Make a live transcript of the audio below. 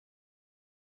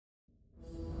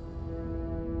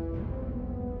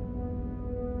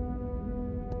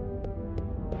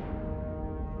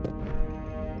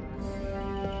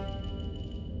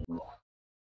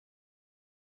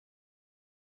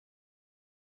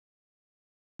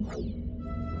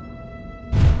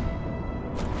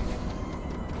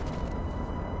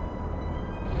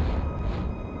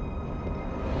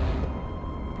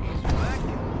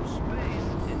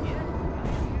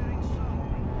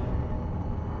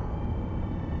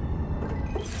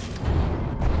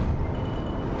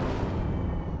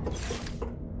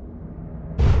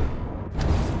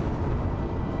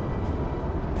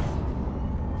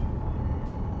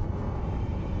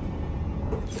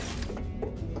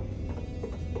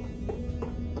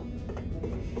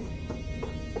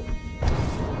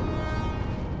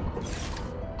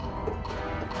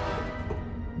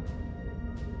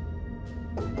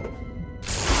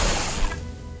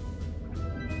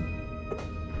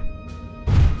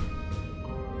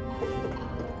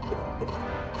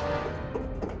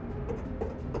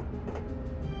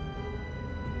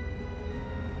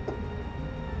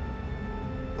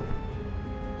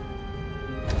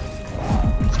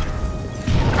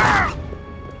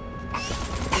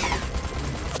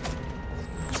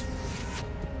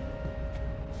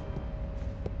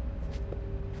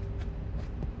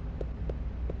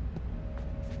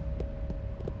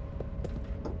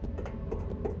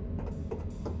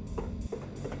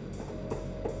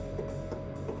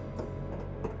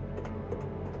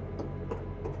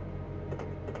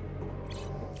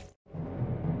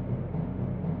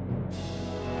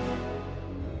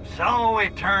So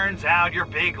it turns out your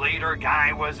big leader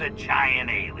guy was a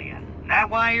giant alien. That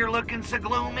why you're looking so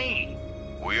gloomy?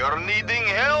 We are needing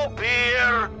help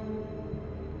here!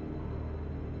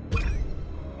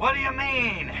 What do you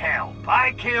mean, help?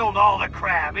 I killed all the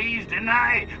crabbies, didn't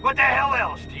I? What the hell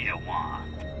else do you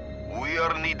want? We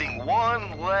are needing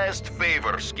one last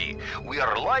favor, Ski. We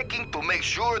are liking to make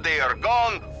sure they are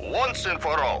gone once and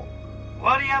for all.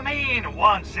 What do you mean,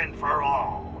 once and for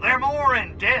all? They're more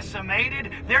than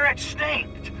decimated, they're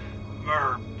extinct.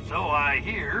 Or so I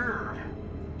hear.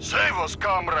 Save us,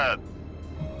 comrade!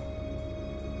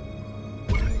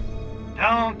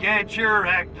 Don't get your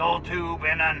rectal tube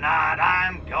in a knot,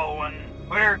 I'm going.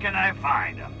 Where can I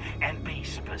find them? And be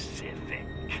specific.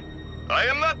 I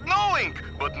am not knowing,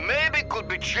 but maybe could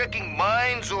be checking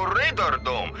mines or radar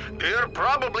dome. They're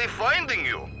probably finding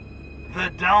you. The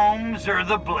domes or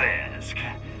the blisk?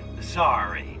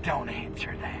 Sorry, don't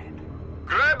answer that.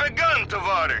 Grab a gun,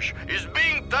 Tavarish. It's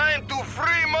being time to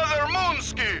free Mother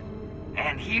Moonsky.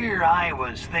 And here I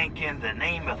was thinking the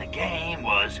name of the game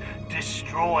was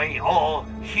Destroy All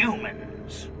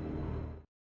Humans.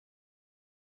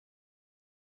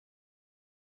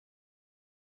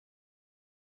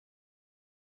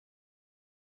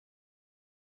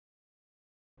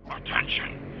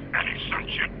 Attention! Any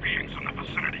sentient beings in the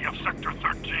vicinity of Sector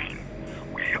 13.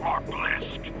 We are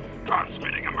Blisk,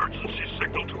 transmitting emergency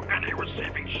signal to any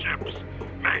receiving ships.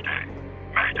 Mayday!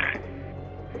 Mayday!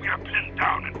 We are pinned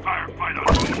down in firefight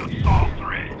on Unit Sol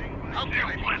 3. Few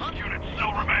Blisk units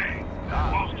still remain.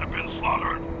 Most have been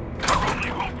slaughtered. Our only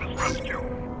hope is rescue.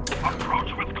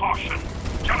 Approach with caution.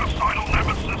 Genocidal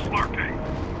nemesis lurking.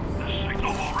 The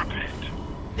signal will repeat.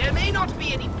 There may not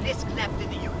be any Blisk left in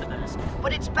the universe,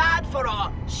 but it's bad for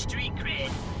our street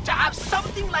cred to have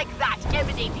something like that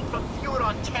emanating from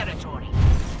Furon territory.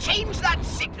 Change that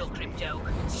signal, Crypto.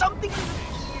 Something a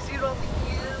little easier on the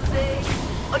ears, eh?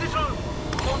 A little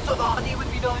Montavani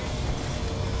would be nice.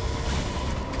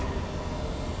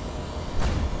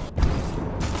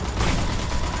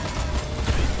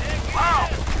 Wow!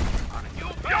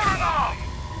 You're enough!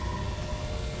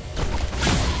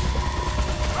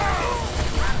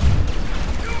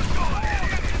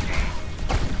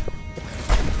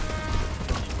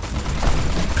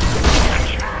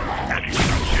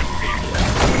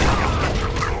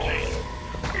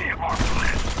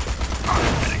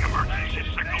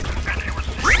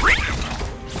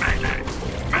 Mayday!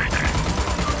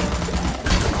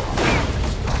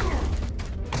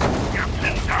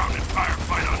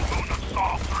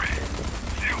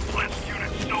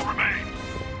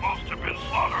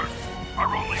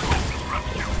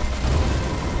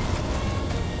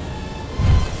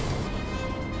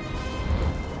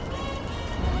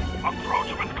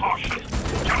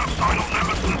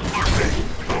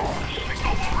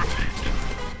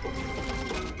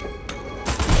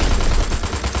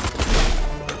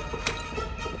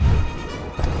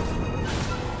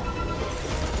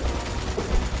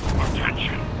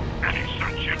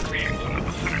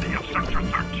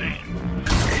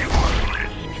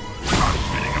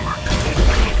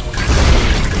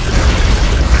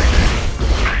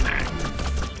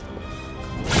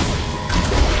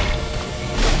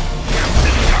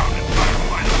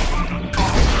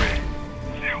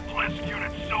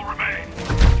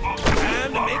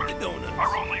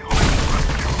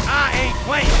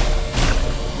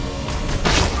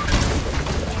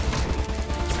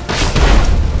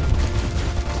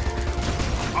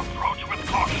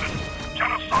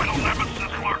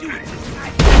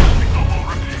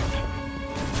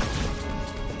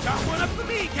 for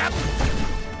me, Captain!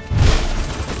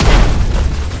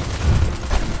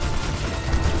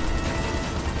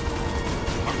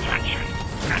 Attention!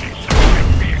 Any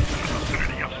sentient beings in the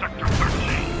vicinity of Sector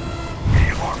 13. We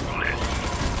are blessed.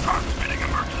 Transmitting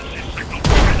emergency signal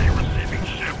to any receiving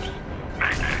ships.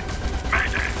 Mayday!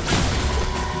 Mayday!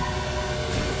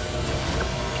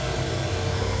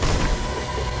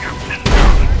 Captain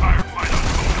down and firefight on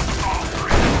bonus all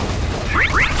three. The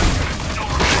units still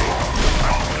remain.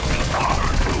 All have been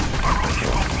slaughtered. Our only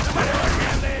hope is rescue.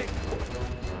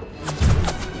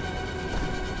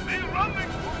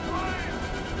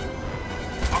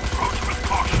 Approach with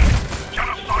caution.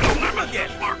 Genocidal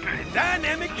nemesis lurking.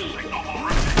 Dynamic The dude. signal will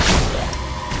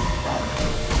repeat.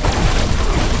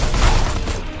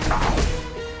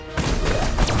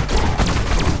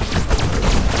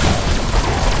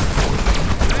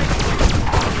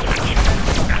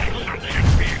 Any sentient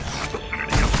beings in the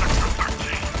vicinity of Sector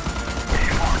 13. We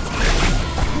are blessed.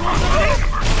 Transmitting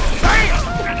emergency signal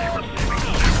to any receiving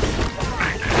ships.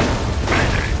 Mayday!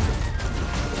 Mayday!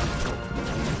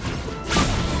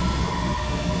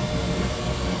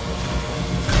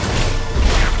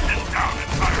 Captain down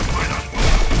and firefight on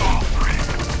bonus all three.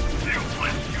 Few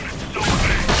blessed units still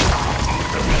remain.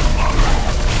 Most have been slaughtered.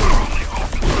 Our only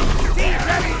hope is rescue. He's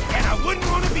ready, and I wouldn't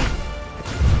want to be.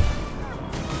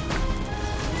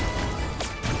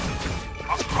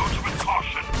 Approach with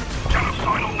caution.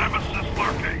 Genocidal nemesis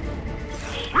lurking.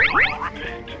 The signal will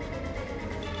repeat.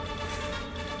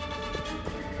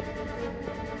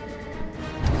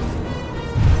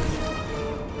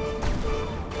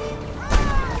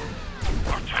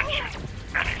 Attention!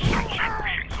 Any sentient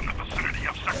beings in the vicinity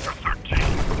of Sector 13.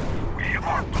 We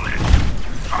are blessed.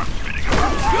 Transmitting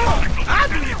emergency signal I'll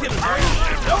to do any the killing, receiving bro.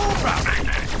 ships. No problem.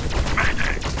 Mayday!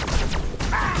 Mayday!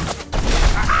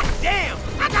 Damn!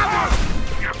 I got one!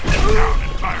 Captain down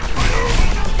and firefight on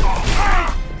bonus all three.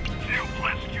 Few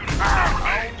blessed units still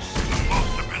remain.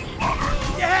 Most have been slaughtered.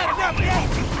 You had Our enough only yet?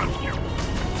 hope is rescue.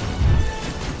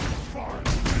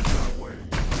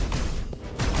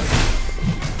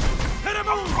 To the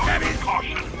moon, Approach baby! with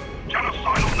caution.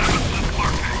 Genocidal nemesis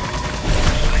lurking.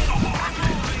 The signal will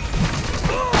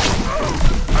repeat.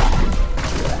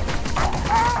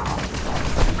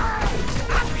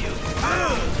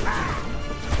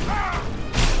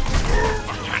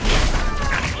 Attention!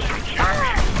 Any sentient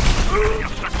beings in the vicinity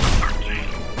of Sector 13.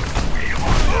 We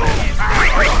are blessed.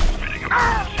 Transmitting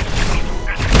emergency signal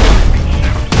to any receiving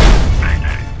ships.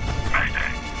 Mayday!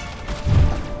 Mayday!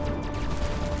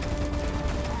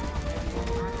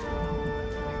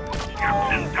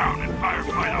 Captain down and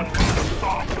firefight on bonus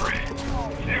all three.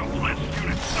 Few blessed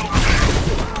units still remain.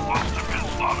 Most have been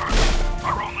slaughtered.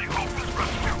 Our only hope is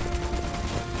rescue.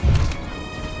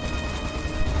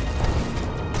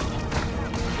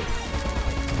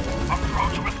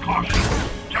 Approach with caution.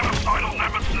 Genocidal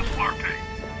nemesis lurking.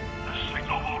 The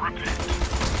signal will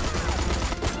repeat.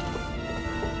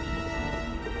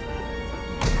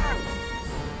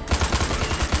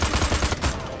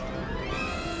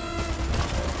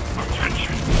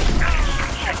 Attention! Any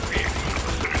sentient beings in the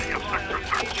vicinity of Sector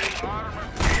 13.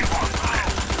 We are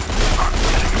blessed.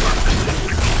 Transmitting emergency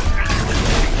signal to any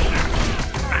receiving ships.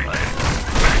 Mayday!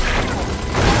 Mayday!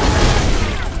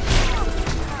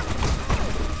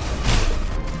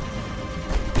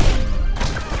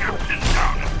 Captain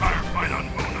down and firefight on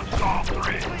bonus all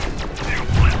three. Few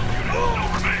blessed units still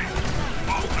remain.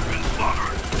 Most have been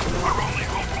slaughtered. Our only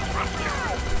hope is rescue.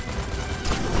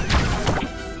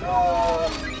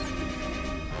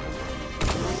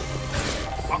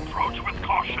 Approach with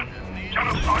caution.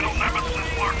 Genocidal nemesis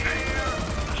lurking.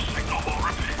 The signal will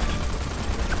repeat.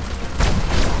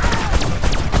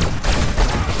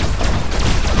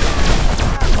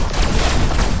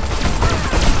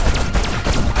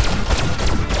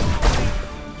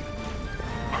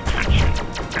 Attention!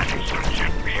 Any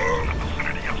sentient beings in the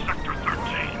vicinity of Sector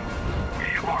 13. We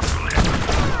are blessed.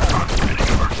 Transmitting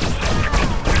emergency signal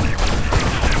to any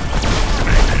receiving ships.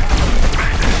 Mayday!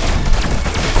 Mayday!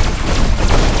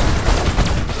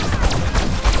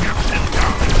 Captain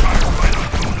down and fire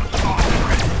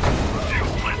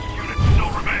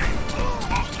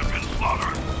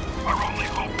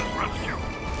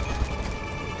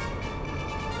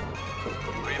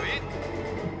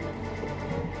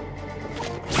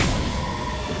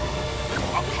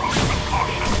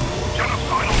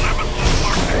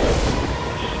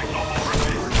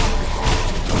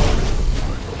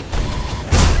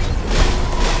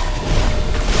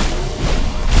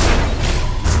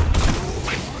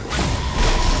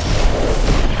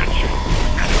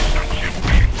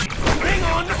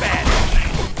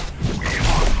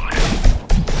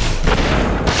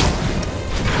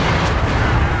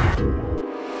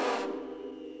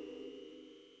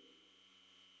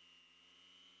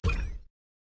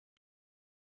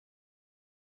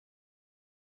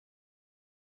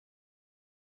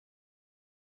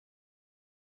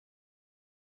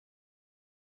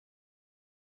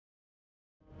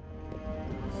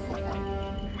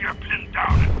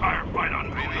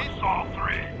This all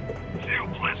 3. Few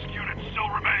Blisk units still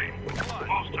remain.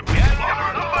 Most have been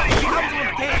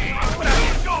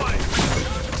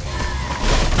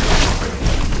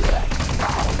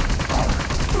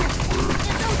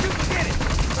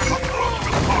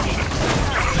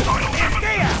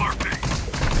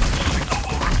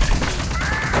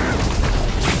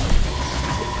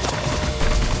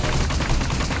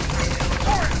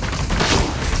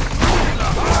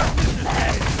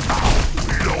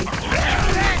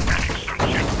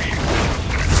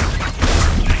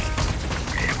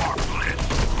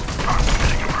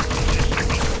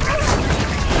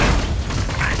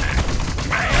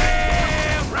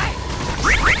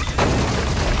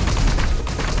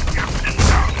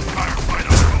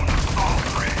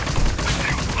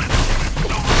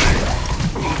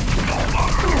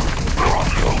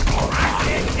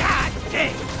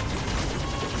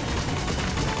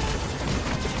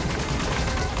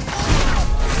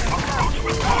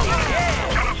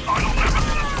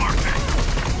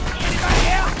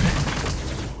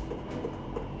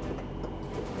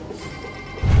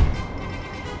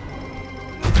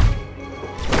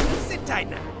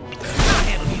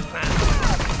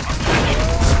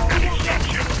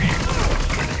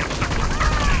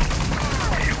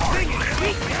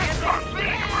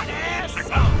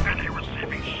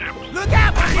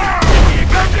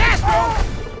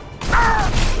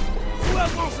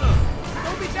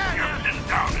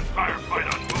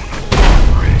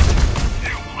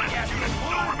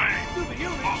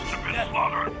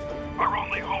slaughtered. Our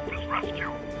only hope is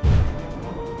rescue.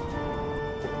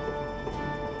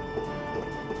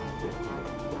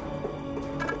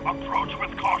 Approach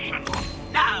with caution.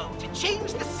 Now, to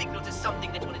change the signal to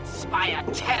something that will inspire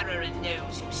terror in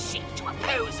those who seek to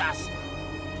oppose us.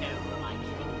 No, am I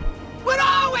kidding? We're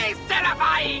always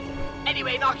terrifying!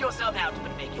 Anyway, knock yourself out,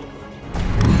 but make it good.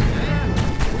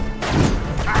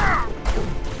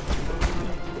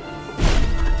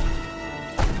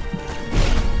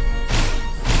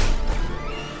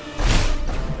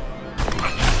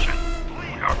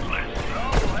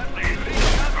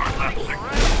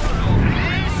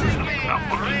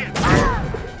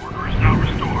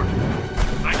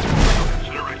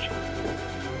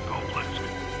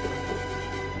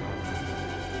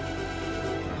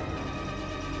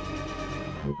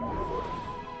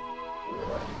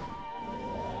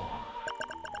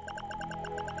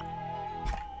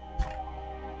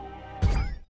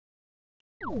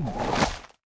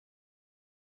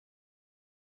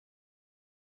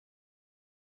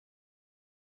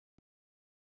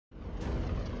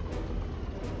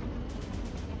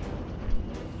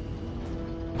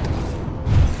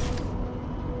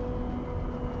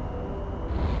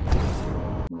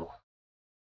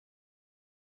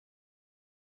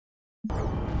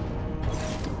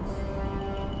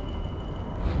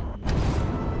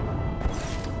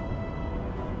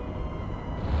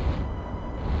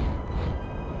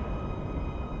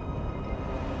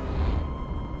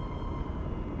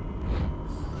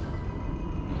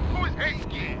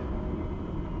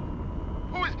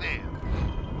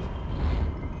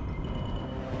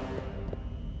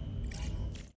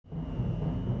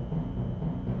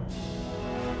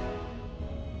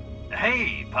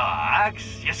 Hey,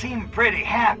 Pox, you seem pretty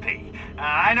happy.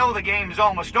 I know the game's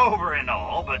almost over and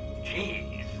all, but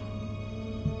geez.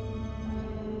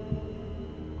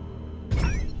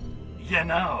 You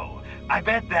know, I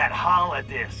bet that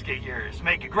holodisc of yours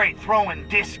make a great throwing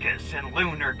discus in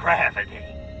lunar gravity.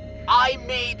 I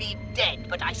may be dead,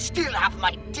 but I still have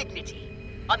my dignity,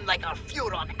 unlike our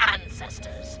Furon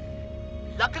ancestors.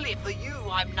 Luckily for you,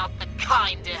 I'm not the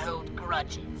kind to hold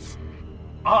grudges.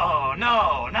 Oh,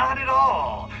 no, not at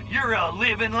all. You're a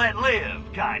live and let live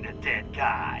kind of dead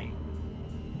guy.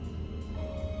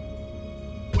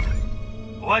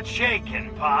 What's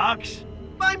shaking, Pox?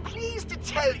 I'm pleased to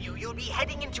tell you you'll be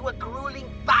heading into a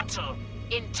grueling battle,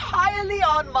 entirely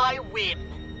on my whim.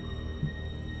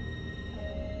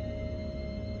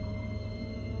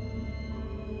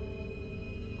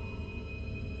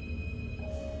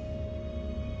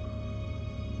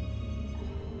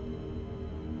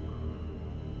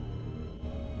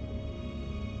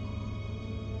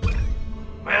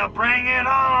 Well, bring it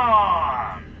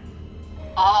on!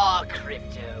 Ah,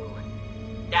 Crypto.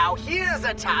 Now here's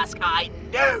a task I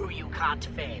know you can't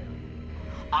fail.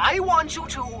 I want you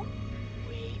to...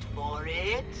 wait for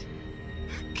it.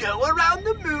 Go around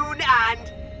the moon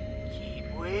and...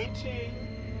 keep waiting.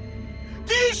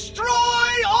 Destroy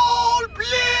all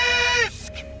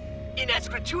Blisk! In as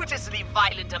gratuitously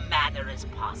violent a manner as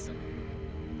possible.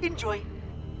 Enjoy.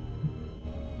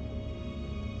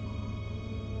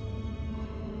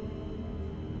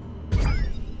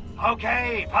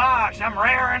 Okay, Pox, I'm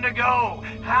raring to go.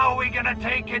 How are we gonna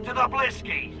take it to the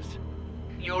Bliskies?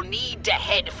 You'll need to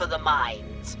head for the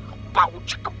mines. Bow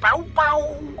chicka bow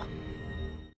bow.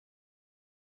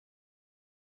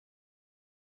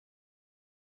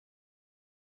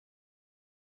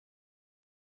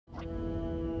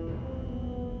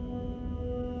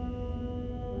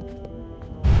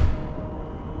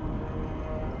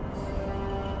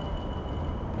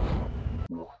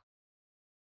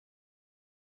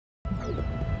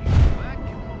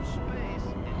 Vacuum of space.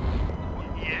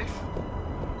 Yes?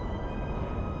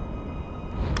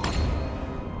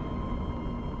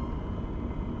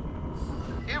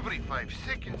 Every 5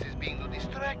 seconds is being a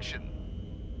distraction.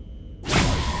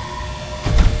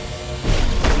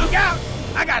 Look out!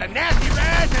 I got a nasty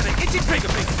rash and an itchy trigger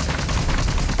finger.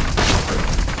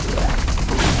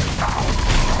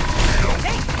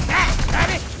 Take that,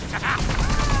 Rabbit!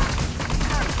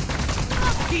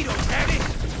 Keto, Rabbit!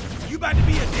 You about to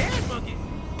be a dead monkey.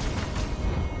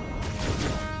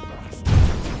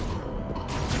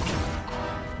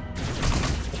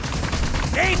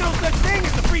 There ain't no such thing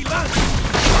as a free lunch.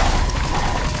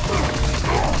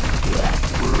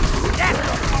 That's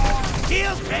right.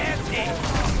 Kills past dead.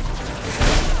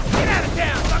 Get out of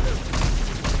town, sucker!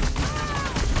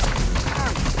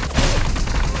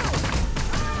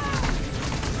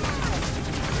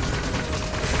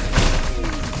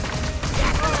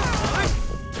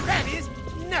 That is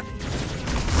nothing.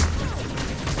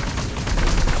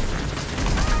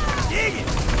 Dig it!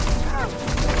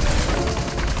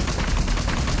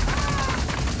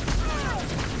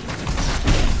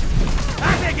 I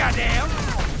say goddamn!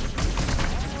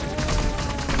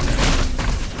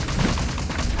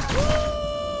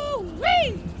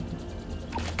 Woo-wee!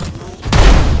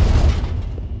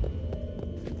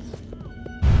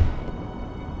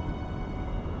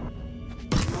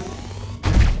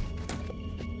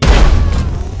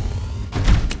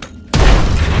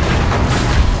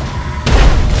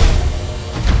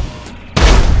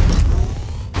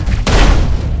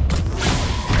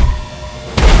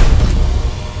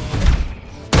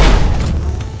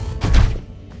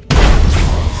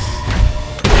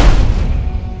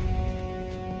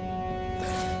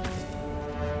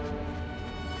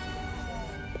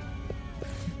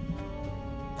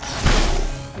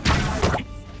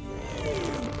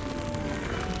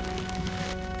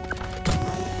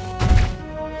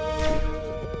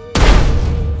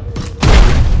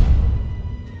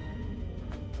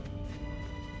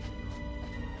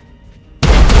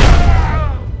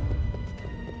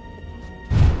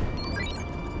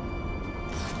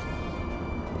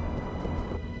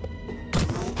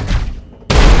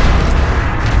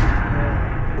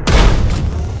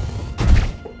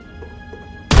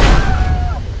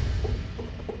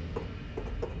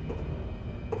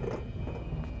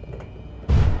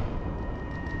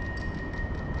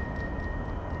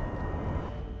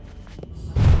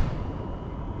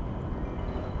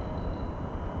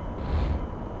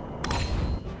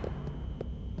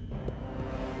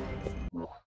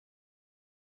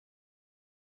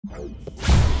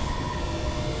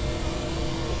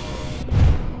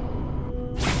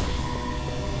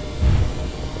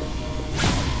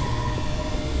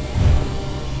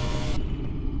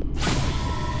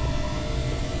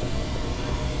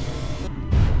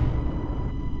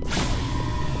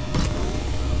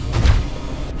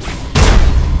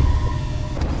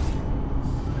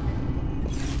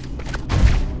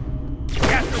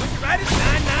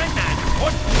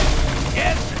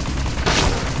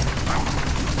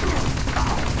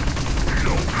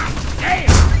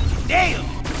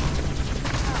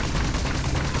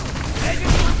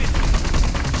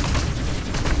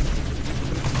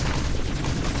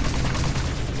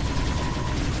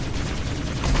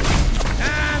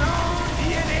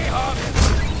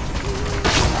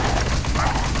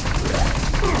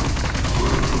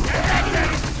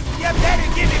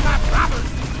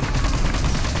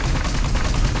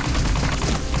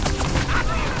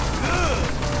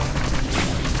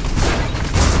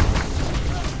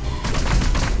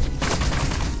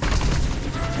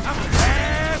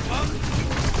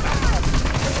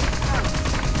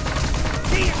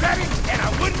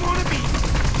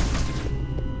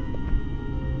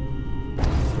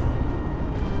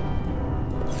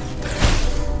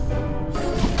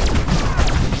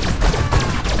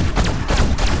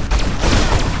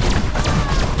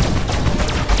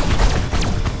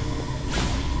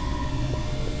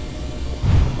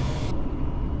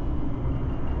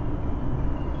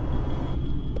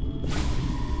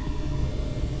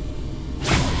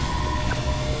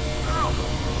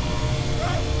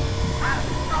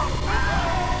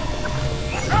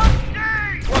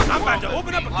 I'm about to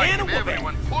open up a can of whooping.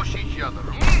 Everyone push each other.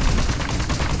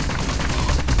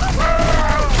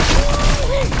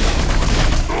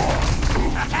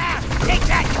 Take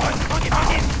that, boys! Hug it,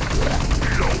 hug it!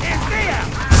 And stay out!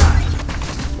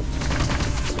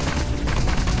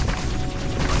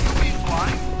 You mean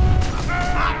flying?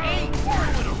 I ain't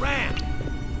going around!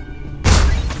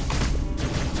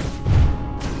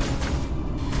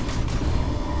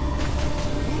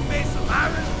 Who made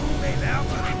Solaris? Who made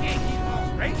Alpha? I can't keep them all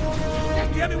straight.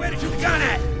 Just tell me where to shoot the gun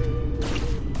at!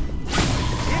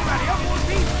 Anybody else want a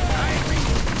piece? I ain't reading.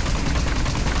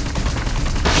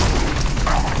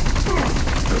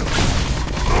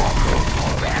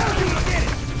 Well, you get it!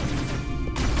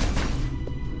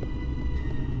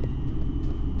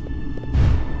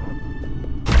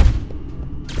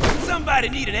 Somebody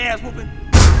need an ass whooping?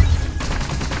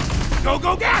 Go,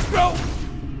 go, Gastro!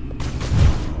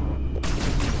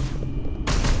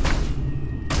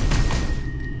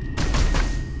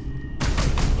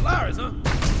 Solaris, huh?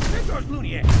 Where's George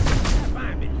Clooney at? Gotta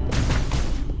find me.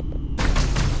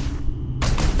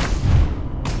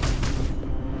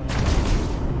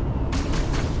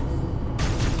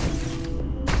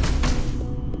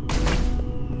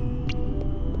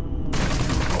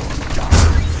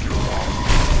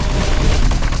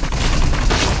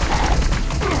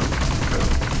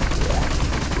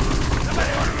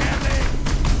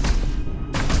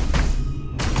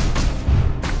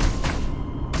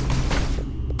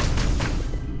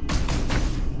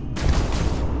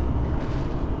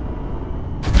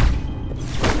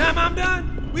 I'm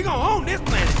done, we gonna own this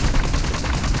planet.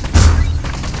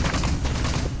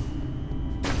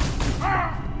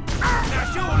 Now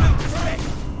show a little respect.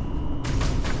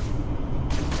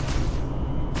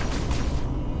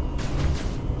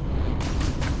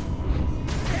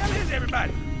 Where the hell is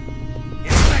everybody?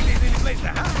 It ain't like there's any place to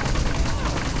hide.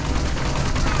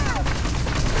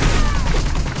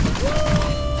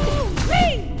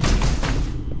 Woo-wee!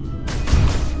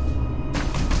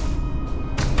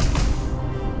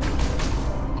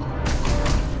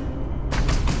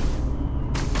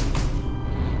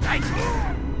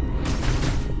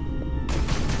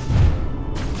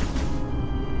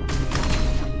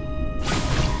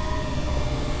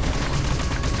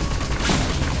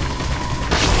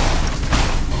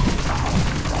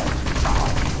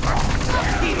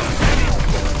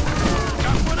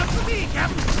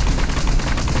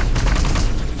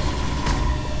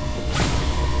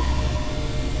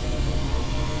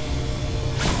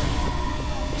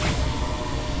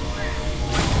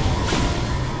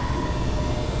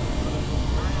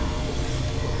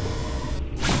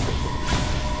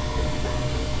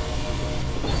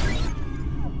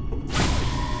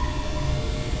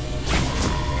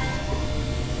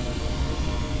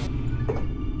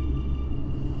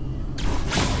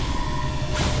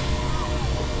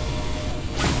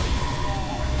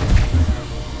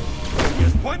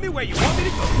 Point me where you want me to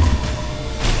go.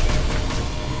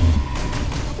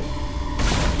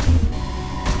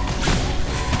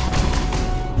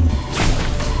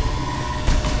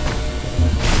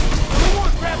 Who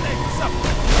wants crab legs for supper?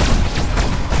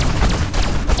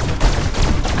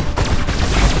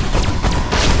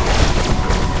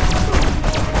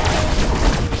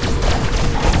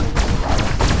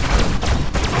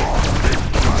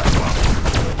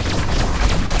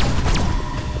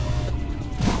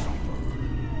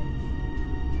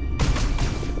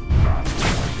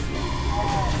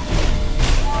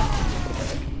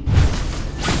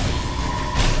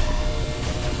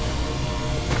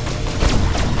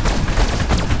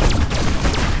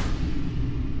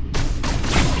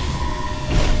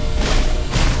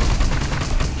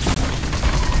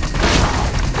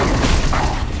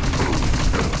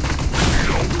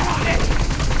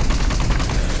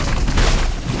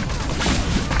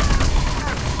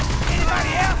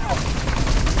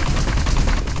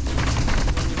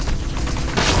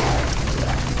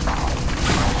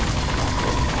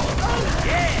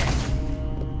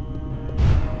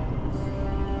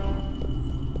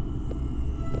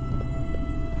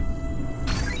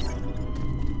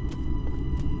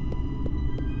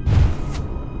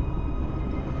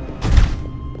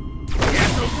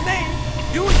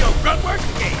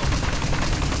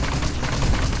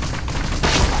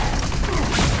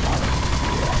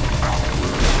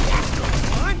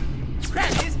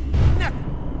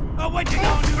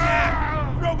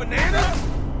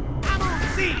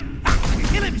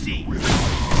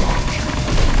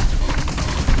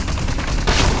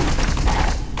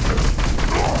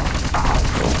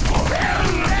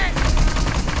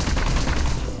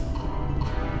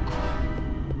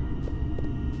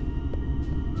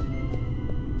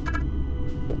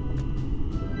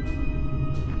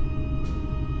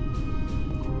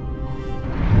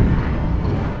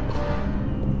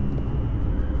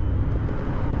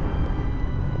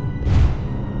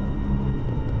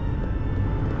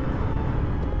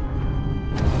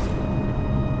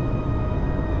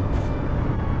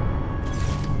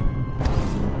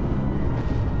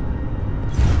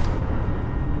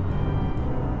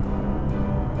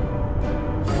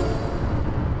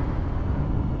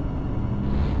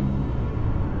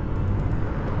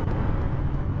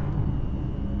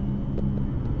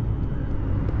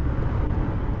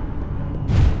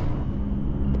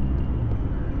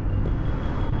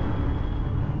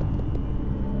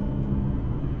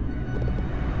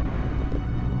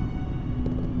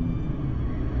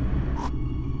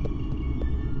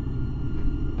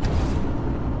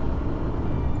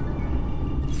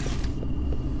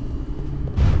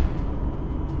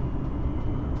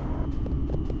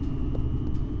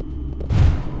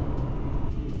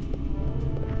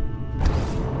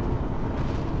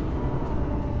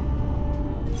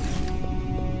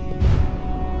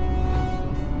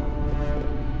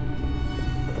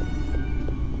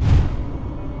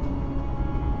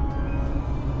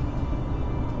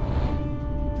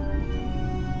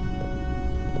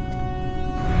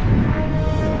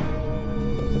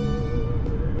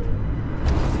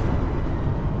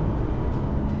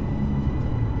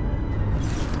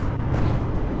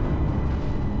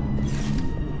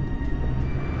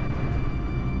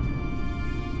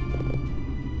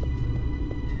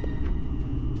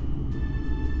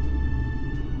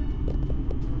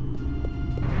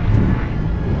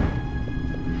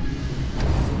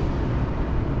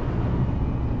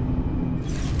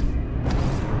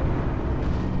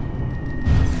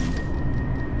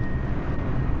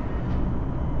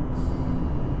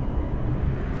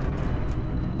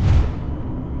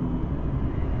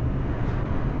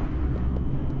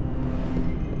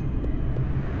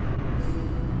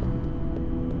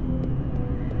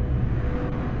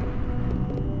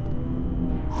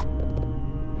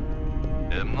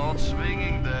 not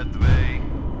swinging that way.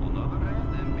 On the other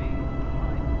hand, I'm being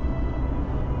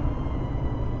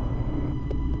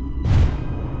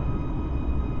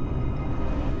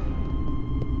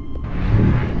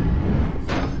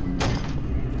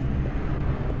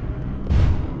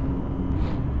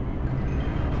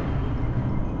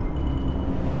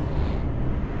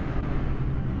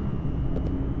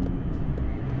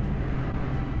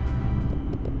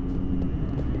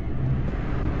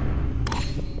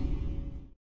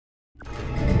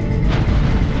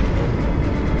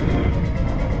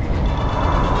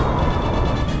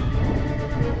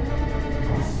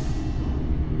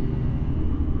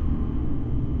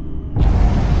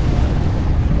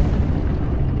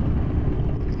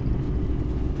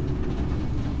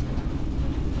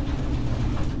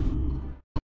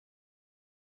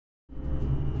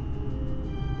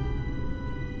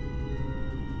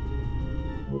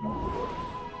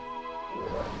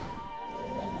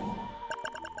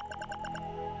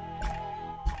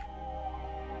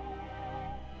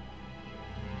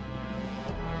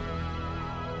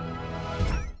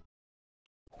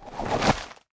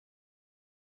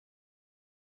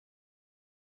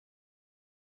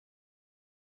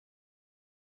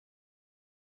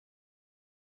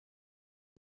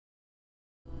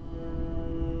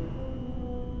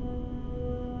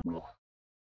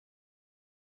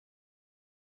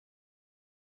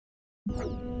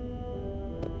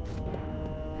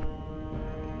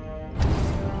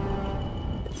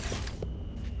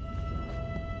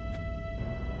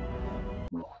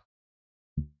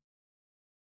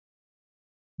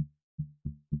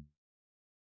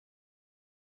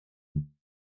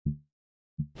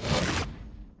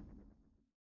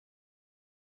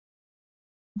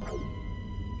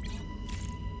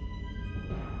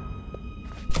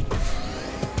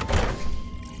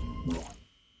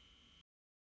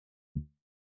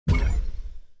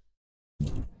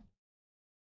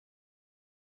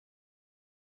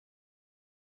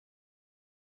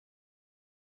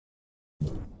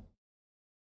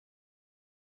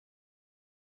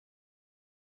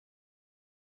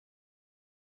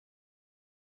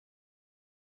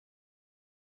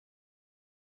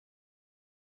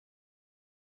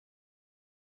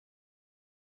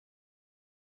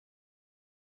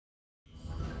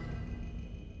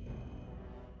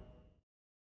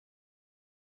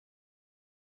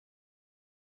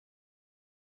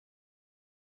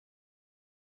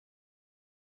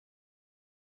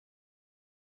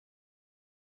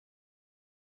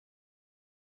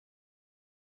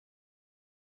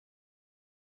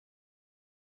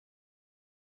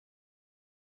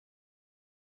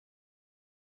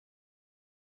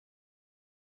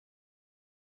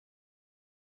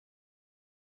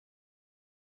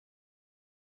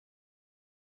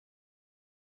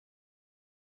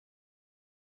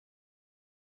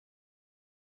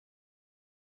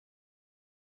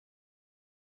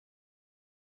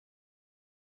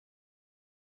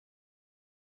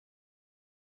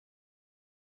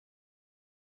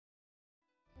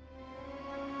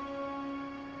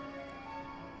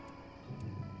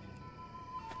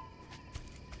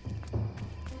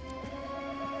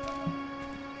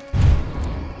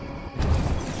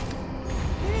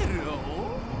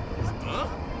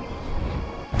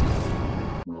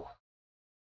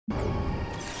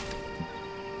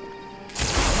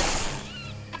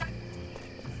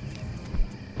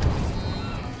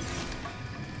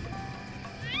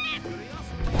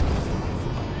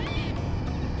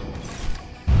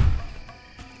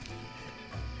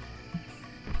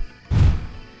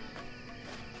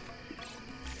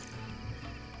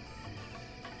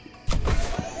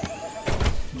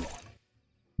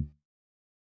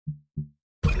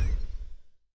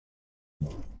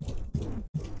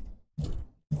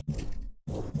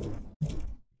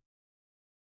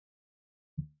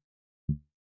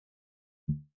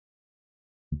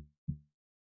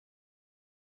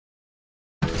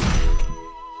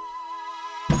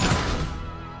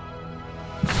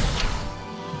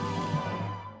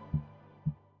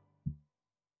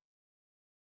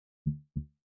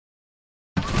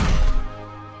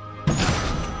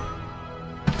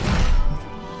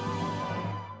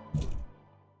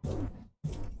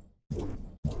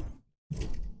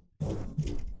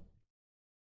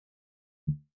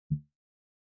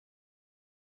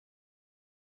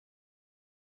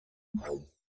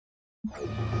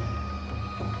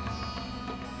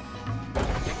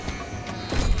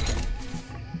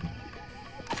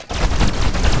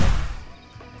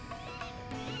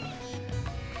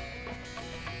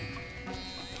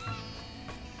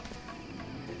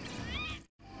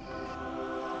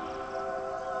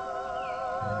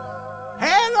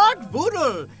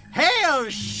Arkvoodle! Hail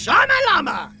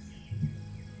Llama!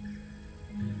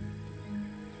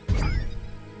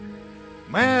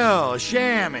 Well,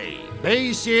 Shammy,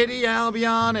 Bay City,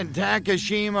 Albion, and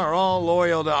Takashima are all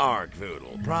loyal to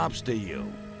Arkvoodle. Props to you.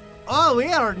 Oh, we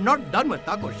are not done with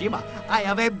Takashima. I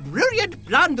have a brilliant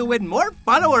plan to win more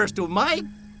followers to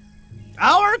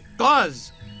our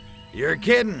cause. You're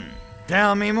kidding.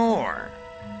 Tell me more.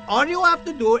 All you have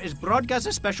to do is broadcast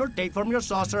a special tape from your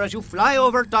saucer as you fly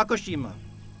over Takashima.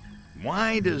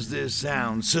 Why does this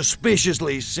sound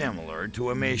suspiciously similar to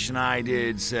a mission I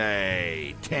did,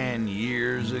 say, 10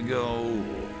 years ago?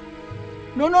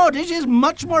 No, this is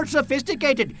much more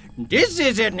sophisticated. This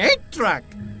is an 8-track.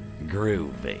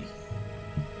 Groovy.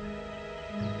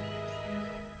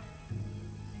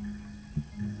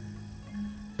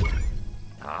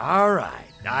 All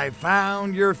right, I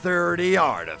found your 30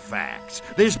 artifacts.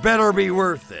 This better be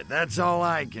worth it, that's all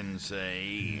I can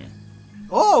say.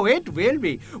 Oh, it will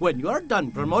be. When you're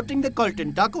done promoting the cult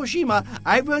in Takashima,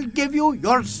 I will give you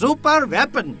your super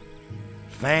weapon.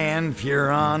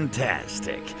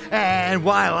 Fan-furon-tastic. And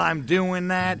while I'm doing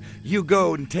that, you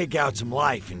go and take out some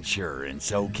life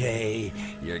insurance, okay?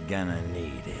 You're gonna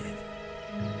need it.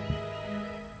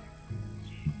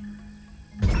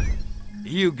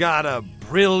 You got a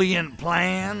brilliant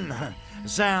plan?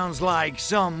 Sounds like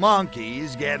some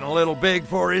monkey's getting a little big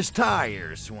for his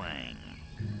tire swing.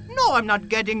 No, I'm not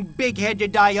getting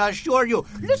big-headed, I assure you.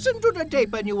 Listen to the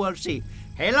tape and you will see.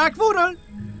 Hey, Arkvoodle.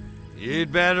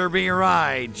 You'd better be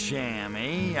right,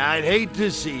 Shammy. I'd hate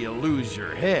to see you lose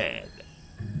your head.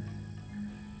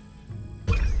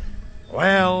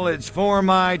 Well, it's for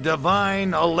my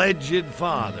divine alleged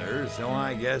father, so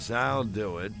I guess I'll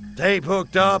do it. Tape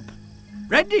hooked up?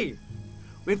 Ready.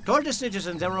 We've told the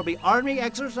citizens there will be army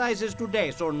exercises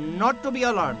today, so not to be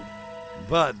alarmed.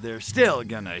 But they're still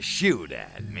gonna shoot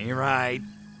at me, right?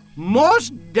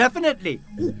 Most definitely.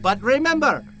 But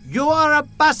remember, you are a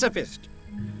pacifist.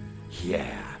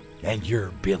 Yeah, and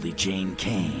you're Billie Jean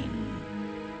King.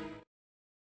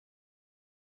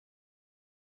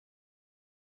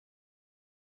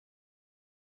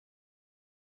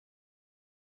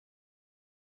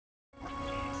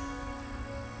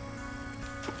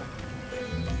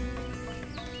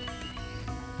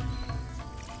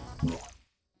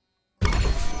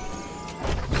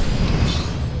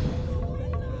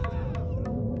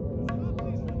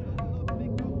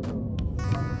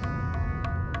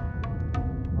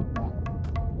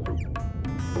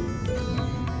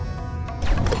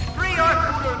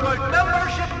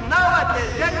 Membership now at the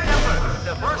Zen Temple.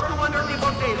 The first 200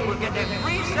 devotees will get a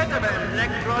free set of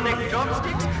electronic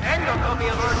drumsticks and a copy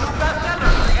of our new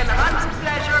bestseller, Enhanced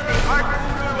Pleasure the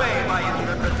Arkvoodle Way, by its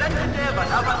representative and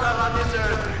avatar on this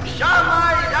earth, Llama.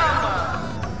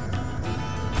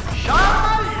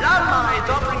 Llama is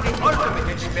offering the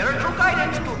ultimate spiritual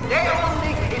guidance today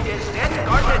only in the Zen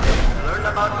Garden. Learn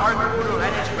about Arkvoodle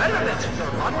and its relevance to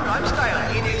your modern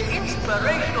lifestyle in his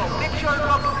inspirational picture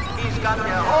book. He's got the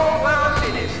whole world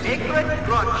in his sacred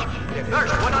grudge. The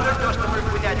first 100 customers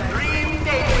with that dream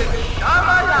date with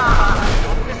Llama.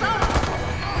 Don't miss out.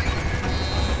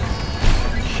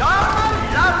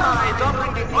 Llama is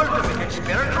offering the ultimate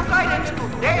spiritual guidance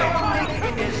today only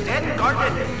in the Zen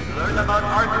Garden. Learn about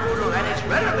Arkvoodle and its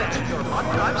relevance to your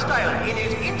modern lifestyle in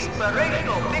his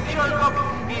inspirational picture book.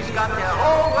 He's got the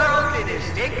whole world in his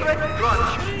sacred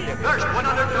grudge. The first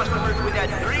 100 customers with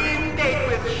that dream date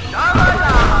with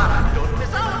Llama. Don't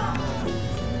miss out.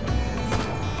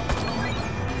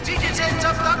 Citizens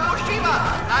of Takashima,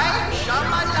 I,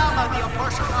 Llama, the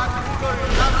Apostle Arkvoodle,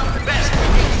 love best,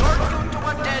 exhort you to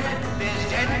attend the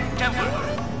Zen Temple.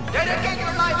 Dedicate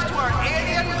your lives to our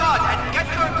alien god and get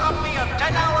your copy of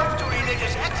 10 Hours to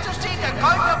Religious Ecstasy, the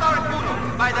Coming Of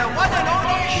Arkvoodle, by the one and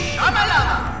only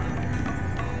Llama.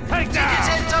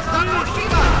 Citizens of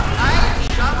Takashima, I,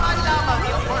 Llama,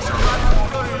 the Apostle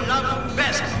Arkvoodle, love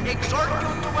best, exhort you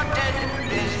to attend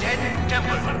the Zen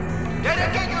Temple.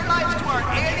 Dedicate your lives to our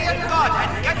alien god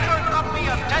and get your copy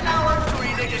of 10 Hours to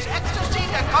Religious Ecstasy,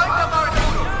 the Coming Of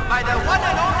Arkvoodle, by the one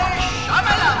and only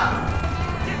Llama.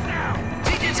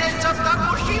 Citizens of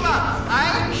Takashima,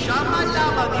 I, Llama,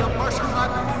 the Apostle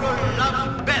Arkvoodle,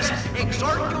 love best,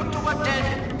 exhort you to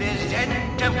attend the Zen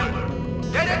Temple.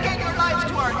 Dedicate your lives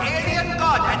to our alien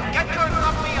god and get your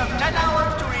copy of 10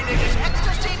 Hours to Religious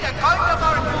Ecstasy, the Coming Of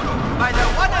Arkvoodle, by the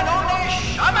one and only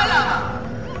Llama.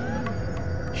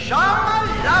 Llama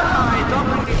is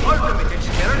offering the ultimate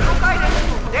spiritual guidance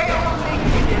today only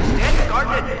in his Zen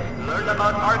Garden. Learn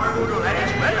about Arkvoodle and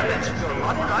its relevance to your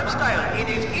modern lifestyle in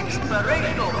his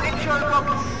inspirational picture book.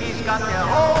 He's got the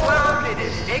whole world in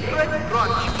his sacred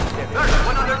grudge. The first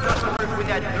 100 customers with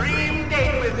that dream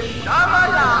date with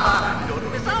Llama. Don't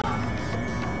miss out.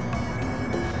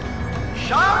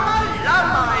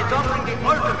 Llama is is offering the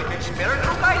ultimate in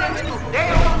spiritual guidance today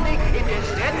only in his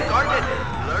Zen garden.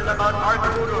 Learn about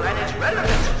Arkvoodle and its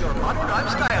relevance to your modern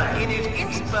lifestyle in his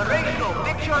inspirational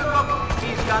picture book.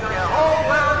 He's got the whole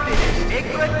world in his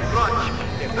sacred crunch.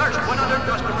 The first 100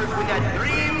 customers with that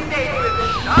dream date with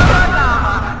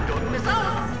Llama. Don't miss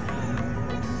out.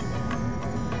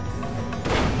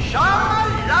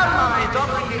 Llama is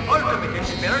offering the ultimate in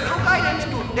spiritual guidance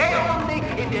today only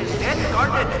in his Zen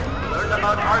garden. Learn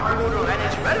about Arkvoodle and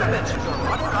its relevance to your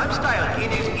modern lifestyle in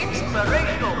his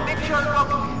inspirational picture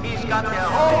book. He's got the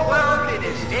whole world in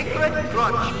his sacred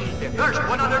crunch. The first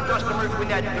 100 customers with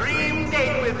that dream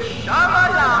date with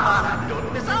Llama.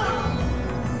 Don't miss out.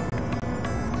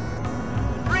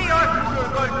 Free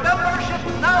Arkvoodle Gold membership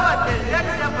now at the Zen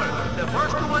Temple. The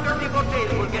first 200 people paid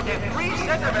will get a free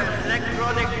set of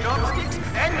electronic drumsticks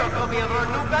and a copy of our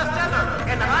new bestseller,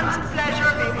 Enhanced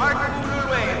Pleasure the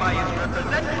Arkvoodle Way, by its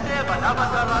representative and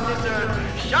avatar on this earth,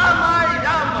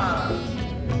 Llama.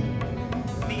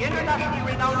 The internationally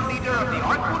renowned leader of the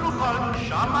Arkvoodle cult,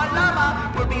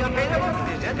 Llama, will be available in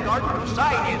the Zen Garden to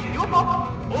sign his new book,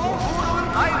 Old Voodoo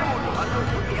and I Voodoo, until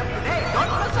 2 p.m. today.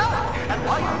 Don't miss out. And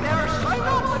while you're there, sign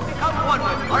up and become one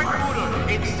with Arkvoodle.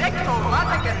 It's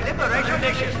sexomatic and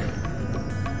liberation-licious.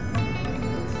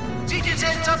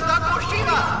 Citizens of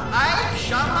Tokushima, I,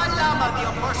 Llama, the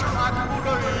Apostle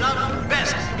Arkvoodle loves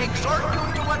best, exhort you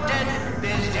to attend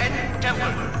the Zen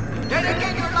Temple.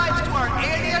 Dedicate your lives to our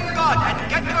alien god and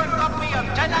get your copy of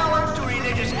 10 Hours to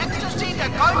Religious Ecstasy, the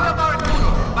Coming Of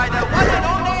Arkvoodle, by the one and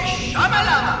only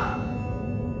Llama.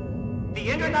 The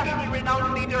internationally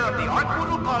renowned leader of the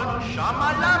Arkvoodle cult,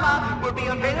 Llama, will be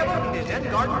available in the Zen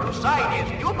Garden to sign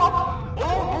his new book,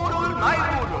 Old Voodoo and I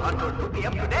Voodoo, until 2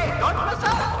 p.m. today. Don't miss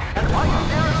out. And while you're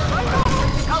there, sign up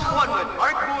and become one with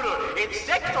Arkvoodle. It's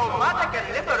sexomatic and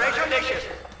liberation-licious.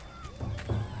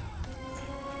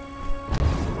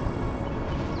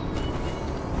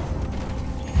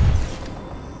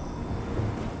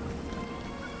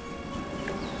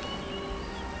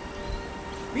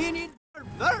 We need more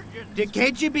virgins. The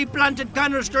KGB planted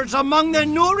canisters among the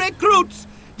new recruits.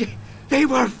 They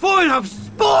were full of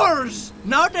spores.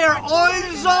 Now they're all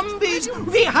zombies.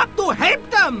 We have to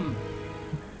help them.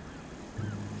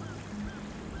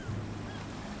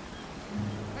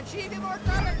 Achieve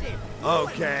immortality.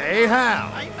 Okay,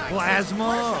 how?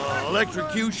 Plasma,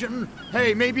 electrocution,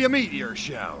 hey, maybe a meteor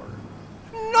shower.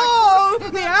 No!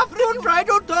 We have to try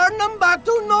to turn them back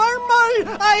to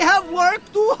normal. I have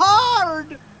worked too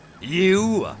hard.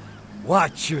 You?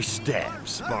 Watch your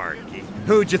steps, Sparky.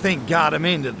 Who'd you think got him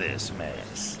into this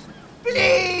mess?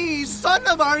 Please, son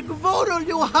of Arkvoodle,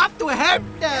 you have to help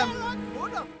them.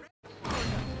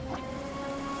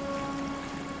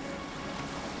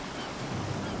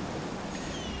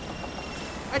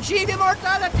 Achieve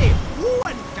immortality. Ooh,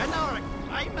 and 10-hour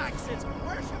climaxes.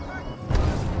 Worship her.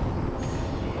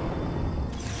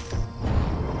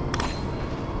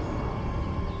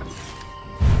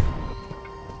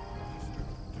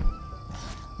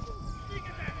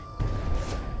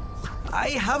 I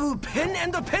have a pen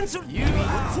and a pencil. You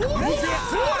Foreigner!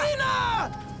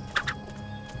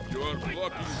 You're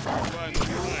blocking the line of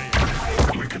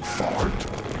light. We can fart.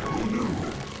 Who knew?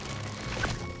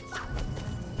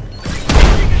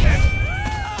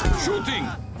 Shooting!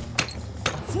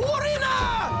 Foreigner!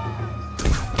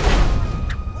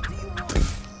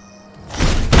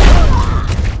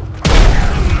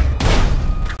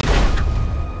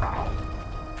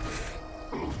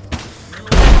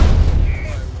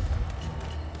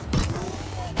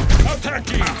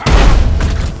 Attacking!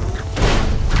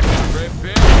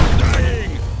 Prepare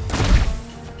dying!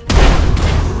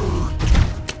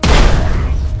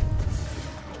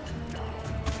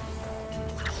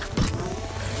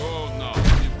 Go now,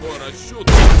 before I shoot.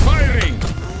 Firing!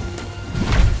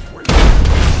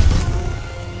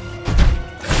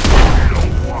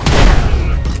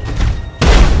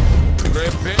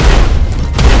 Prepare!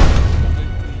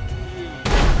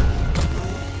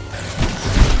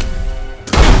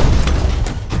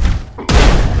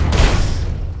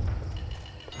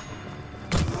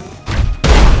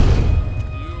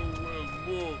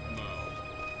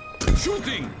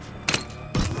 Shooting!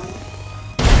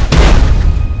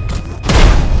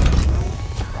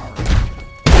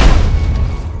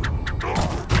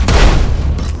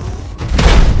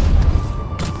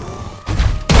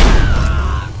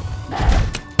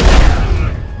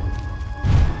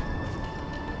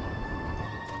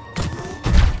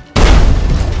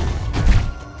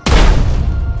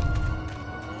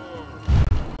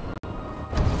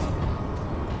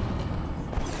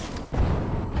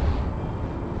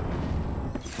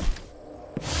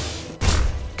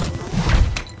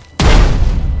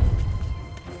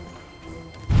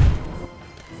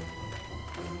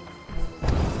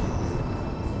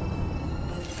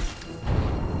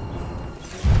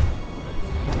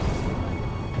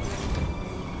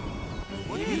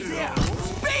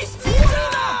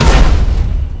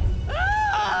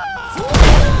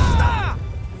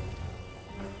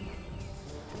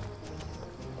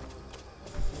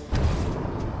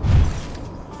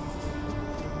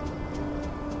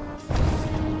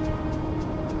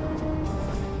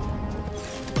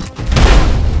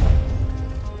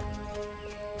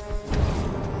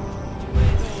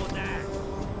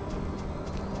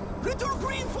 Little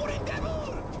green foreign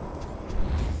devil!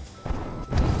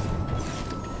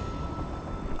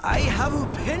 I have a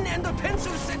pen and a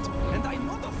pencil set, and I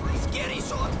know the free scary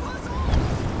short puzzle!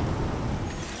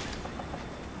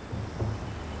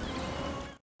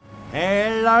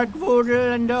 Hail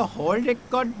Arkvoodle and the Holy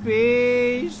God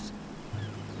Beast!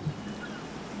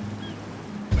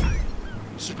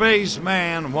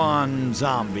 Spaceman 1,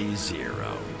 Zombie 0.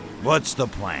 What's the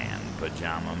plan,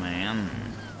 Pajama Man?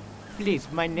 Please,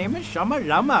 my name is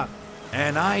Llama.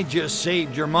 And I just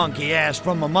saved your monkey ass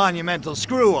from a monumental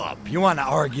screw-up. You want to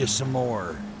argue some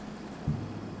more?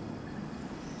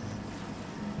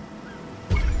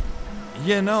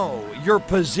 You know, your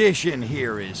position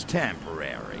here is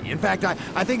temporary. In fact,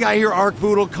 I think I hear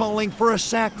Arkvoodle calling for a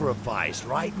sacrifice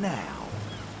right now.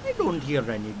 I don't hear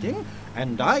anything,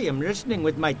 and I am listening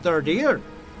with my third ear.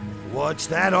 What's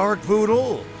that,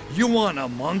 Arkvoodle? You want a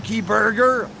monkey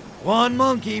burger? One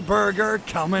monkey burger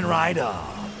coming right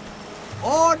up.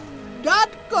 Oh, that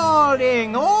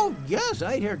calling! Oh, yes,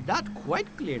 I heard that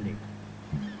quite clearly.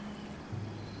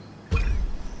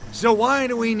 So why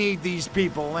do we need these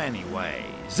people anyway?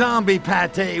 Zombie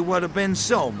pate would have been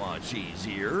so much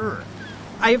easier.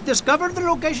 I have discovered the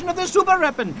location of the super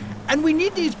weapon, and we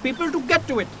need these people to get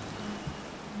to it.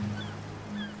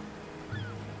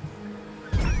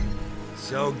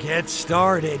 So get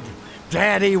started.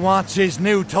 Daddy wants his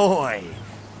new toy.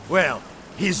 Well,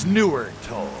 his newer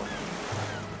toy.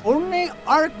 Only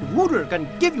Arkvoodle can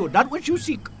give you that which you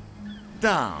seek.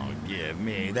 Don't give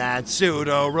me that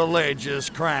pseudo-religious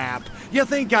crap. You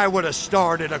think I would have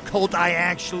started a cult I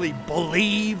actually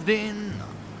believed in?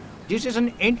 This is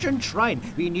an ancient shrine.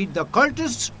 We need the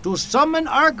cultists to summon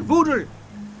Arkvoodle.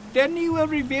 Then he will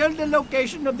reveal the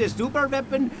location of the super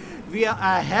weapon via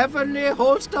a heavenly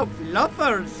host of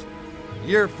fluffers.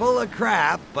 You're full of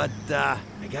crap, but I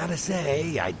gotta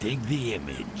say, I dig the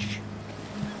image.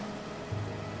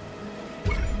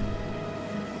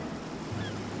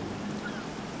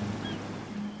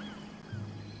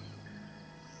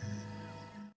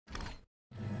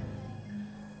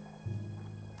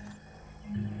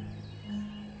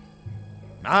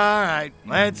 All right,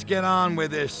 let's get on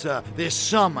with this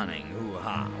summoning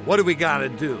hoo-ha. What do we gotta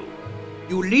do?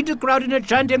 You lead the crowd in a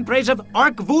chant in praise of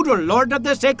Arkvoodle, Lord of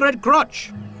the Sacred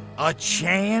Crotch. A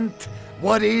chant?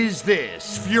 What is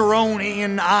this?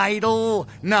 Furonian idol?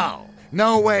 No.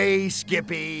 No way,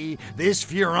 Skippy. This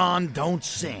Furon don't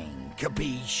sing.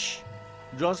 Capiche?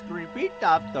 Just repeat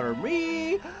after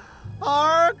me.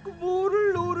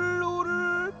 Arkvoodle, oodle,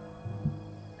 oodle.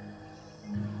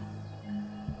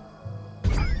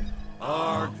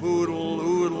 Arkvoodle,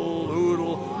 oodle,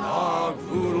 oodle.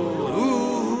 Arkvoodle,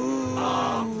 oodle.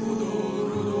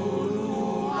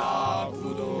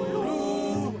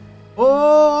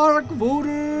 Oh,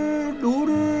 Arkvoodle,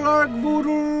 doodle,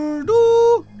 Arkvoodle,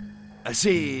 doo.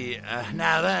 See,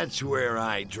 now that's where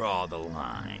I draw the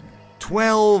line.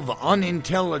 12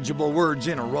 unintelligible words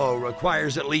in a row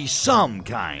requires at least some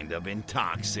kind of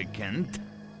intoxicant.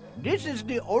 This is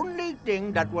the only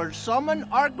thing that will summon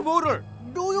Arkvoodle.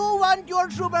 Do you want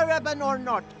your super weapon or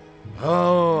not?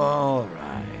 Oh, all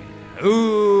right.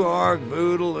 Ooh,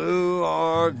 Arkvoodle,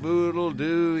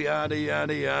 do, yada,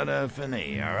 yada, yada,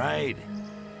 finny, all right?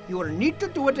 You will need to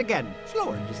do it again,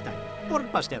 slower this time, for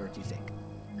posterity's sake.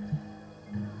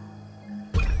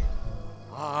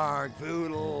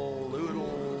 Arkvoodle,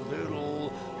 doodle,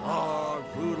 doodle,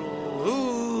 Arkvoodle,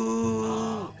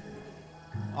 ooh.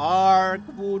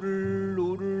 Arkvoodle,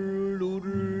 doodle,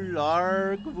 doodle,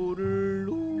 Arkvoodle,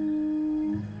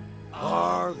 ooh.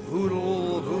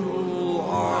 Arkvoodle, doodle,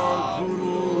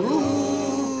 Arkvoodle, ooh.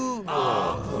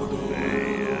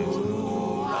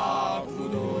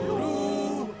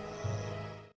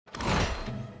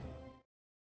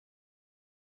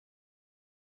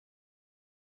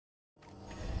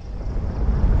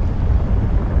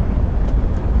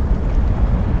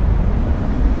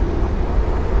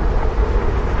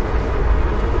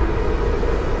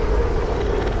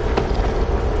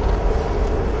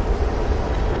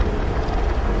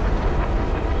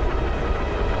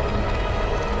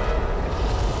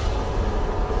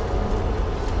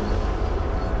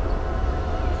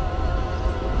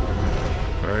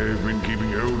 I've been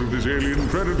keeping hold of this alien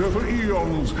predator for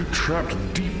eons, trapped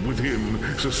deep within,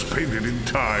 suspended in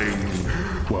time.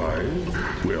 Why?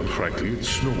 Well, frankly, it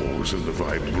snores and the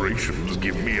vibrations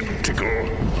give me a tickle.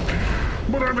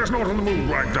 But I'm just not on the move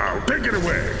right now. Take it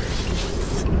away!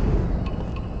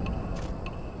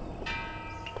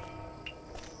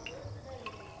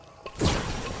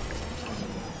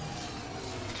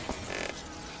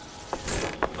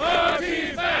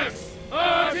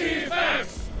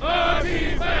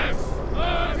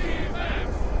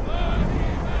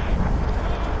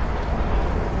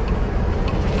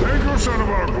 son of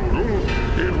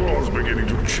Arkvoodle. It was beginning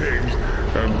to change.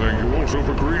 And thank you also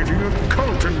for creating a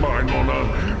cult in mine honor.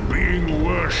 Being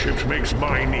worshipped makes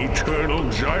mine eternal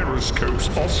gyroscopes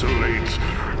oscillate.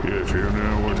 If you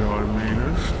know what I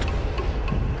meanest.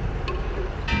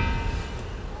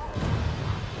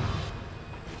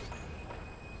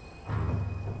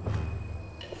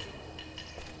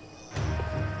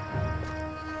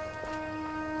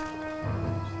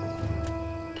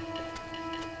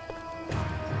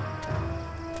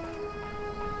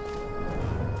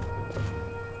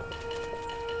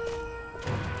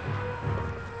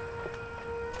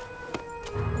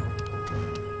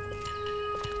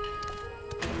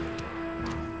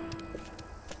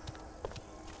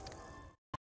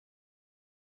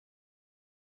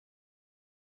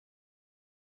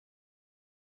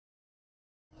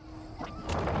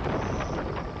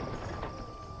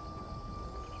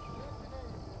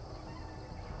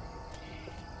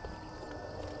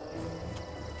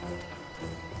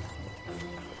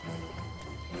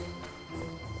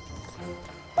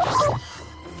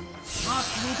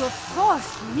 Arkvoodle so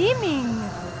schlimming.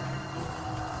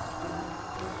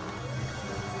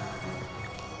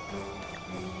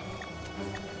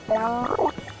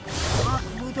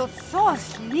 Arkvoodle so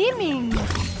schlimming.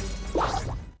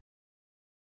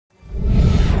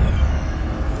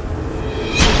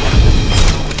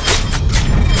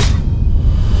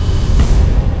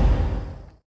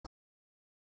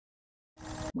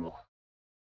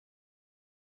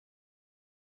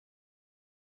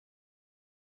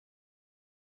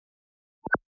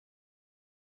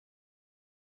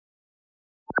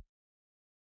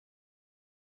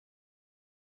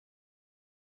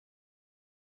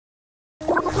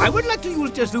 I would like to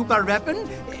use the super weapon.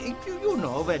 You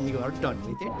know when you are done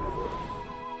with it.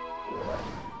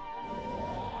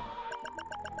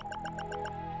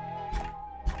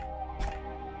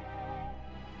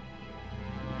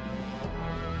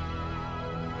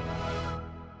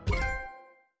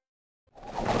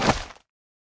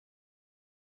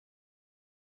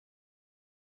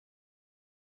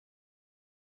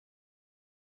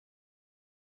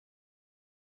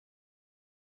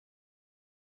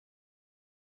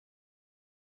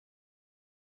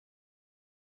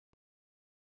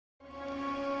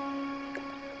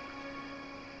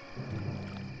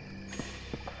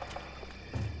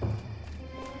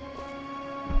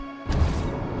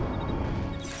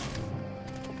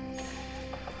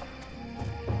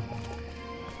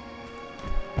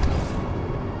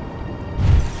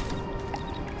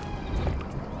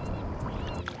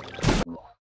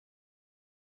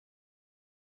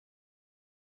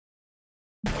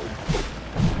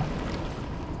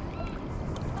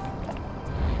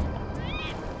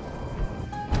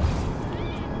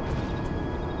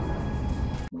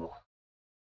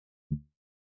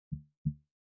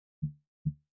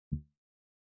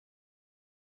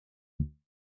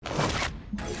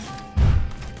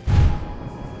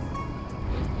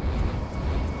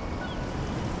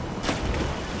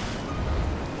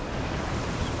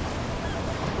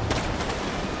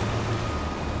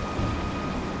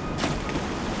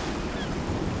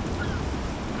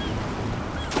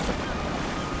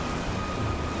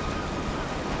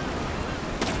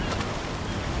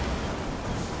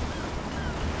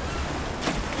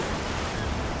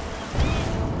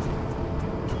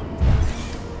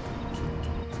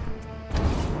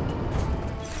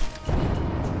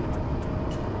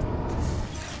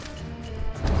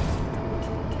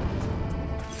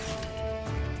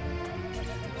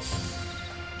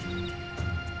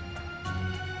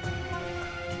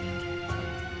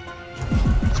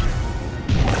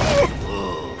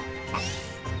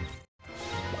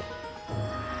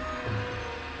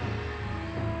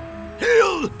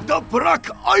 The Black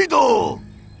Idol!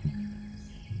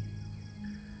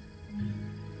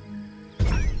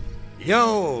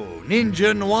 Yo,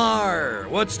 Ninja Noir,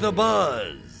 what's the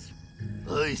buzz?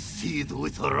 I seethe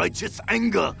with righteous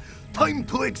anger. Time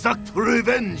to exact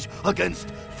revenge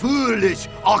against foolish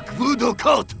Arkvoodle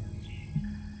cult.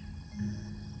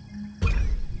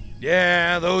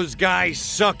 Yeah, those guys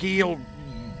suck eel.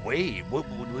 Wait,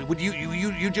 would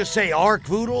you just say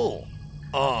Arkvoodle?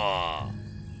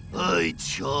 I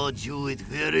charge you with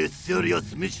very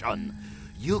serious mission.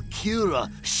 You kill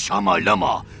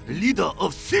Llama, leader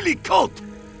of silly cult.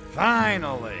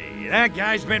 Finally, that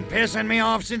guy's been pissing me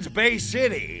off since Bay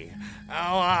City.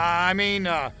 Hi,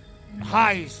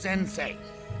 Sensei.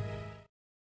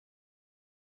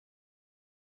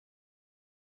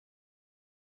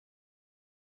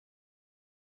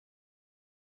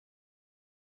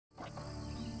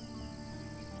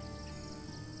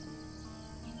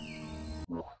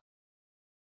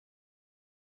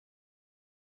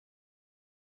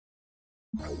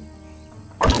 Son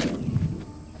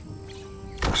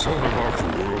of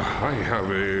Arkvoodle, I have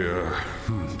a,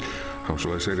 how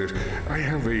shall I say this? I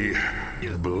have a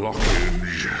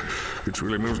blockage. It's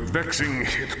really most vexing.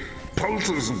 It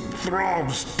pulses and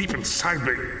throbs deep inside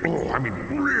me. Oh, I mean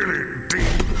really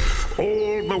deep.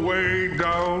 All the way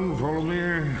down, follow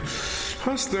me.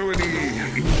 Hast thou any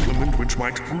implement which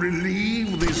might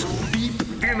relieve this deep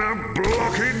inner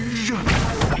blockage?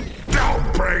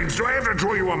 Oh, brains, do I have to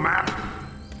draw you a map?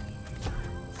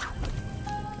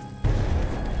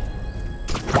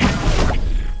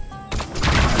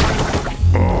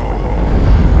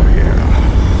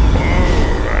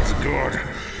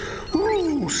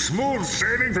 Smooth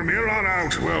sailing from here on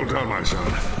out. Well done, my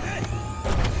son.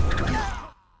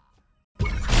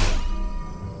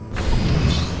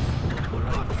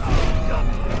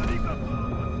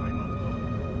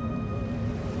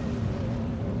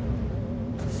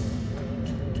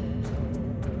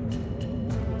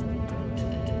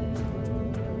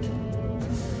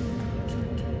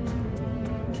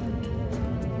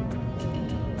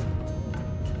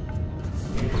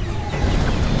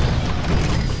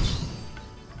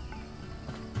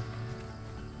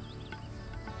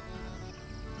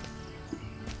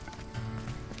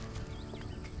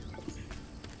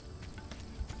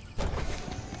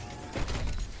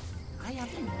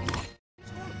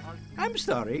 I'm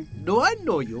sorry. Do I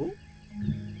know you?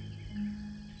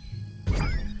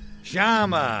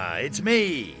 Llama, it's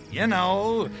me. You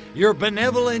know, your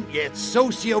benevolent yet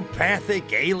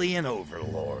sociopathic alien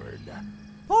overlord.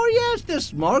 Oh yes, the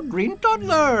small green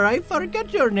toddler. I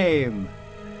forget your name.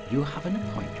 You have an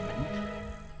appointment?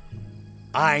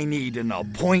 I need an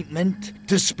appointment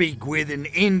to speak with an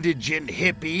indigent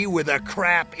hippie with a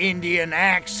crap Indian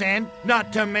accent,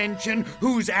 not to mention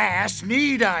whose ass,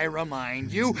 need I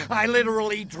remind you, I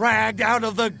literally dragged out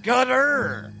of the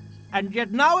gutter. And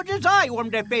yet now it is I who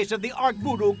am the face of the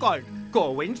Arkvoodle cult.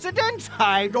 Coincidence?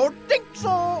 I don't think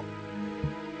so.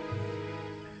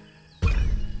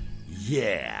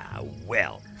 Yeah,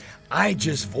 well, I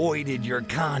just voided your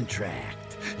contract.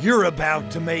 You're about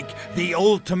to make the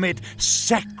ultimate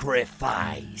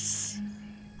sacrifice.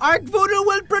 Arkvoodle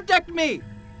will protect me.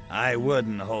 I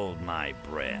wouldn't hold my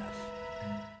breath.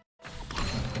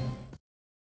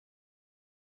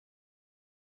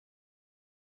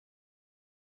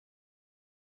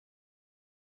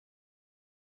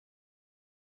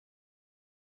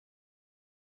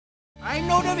 I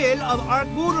know the will of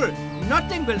Arkvoodle.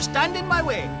 Nothing will stand in my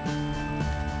way.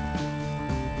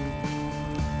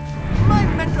 My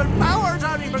mental powers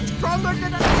are even stronger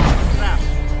than a trap.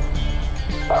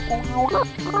 I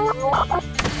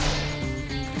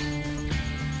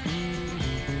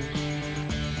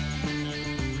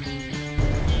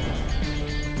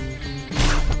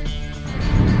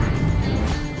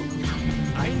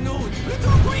know it.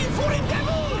 Little green foreign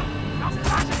devil! Now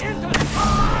flash into the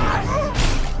fire!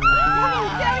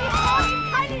 Very awesome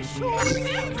kind of shoes.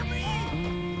 Favor me!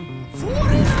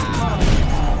 Foreigner!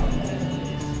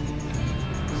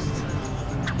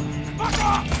 Fuck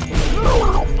off!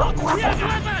 Here,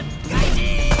 Batman! Guide!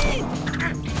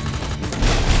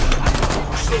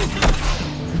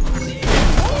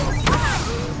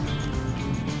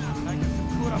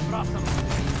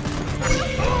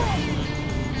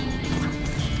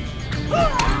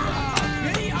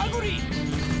 Very angry!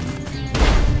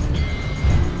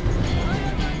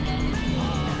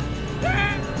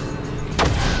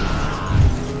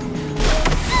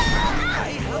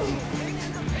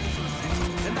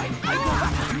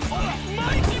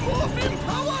 Mighty Morphin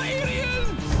Power Alien!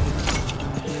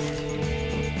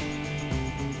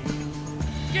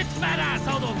 Get fat ass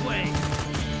out of the way!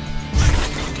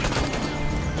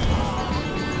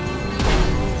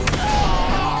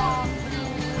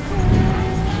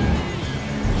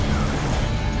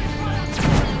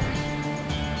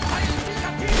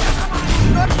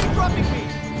 Not keep dropping me.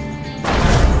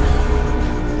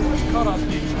 Cut off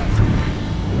the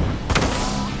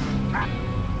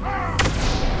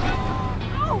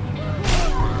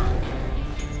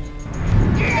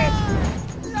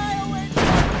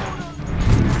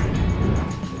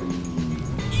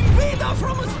Invader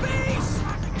from space!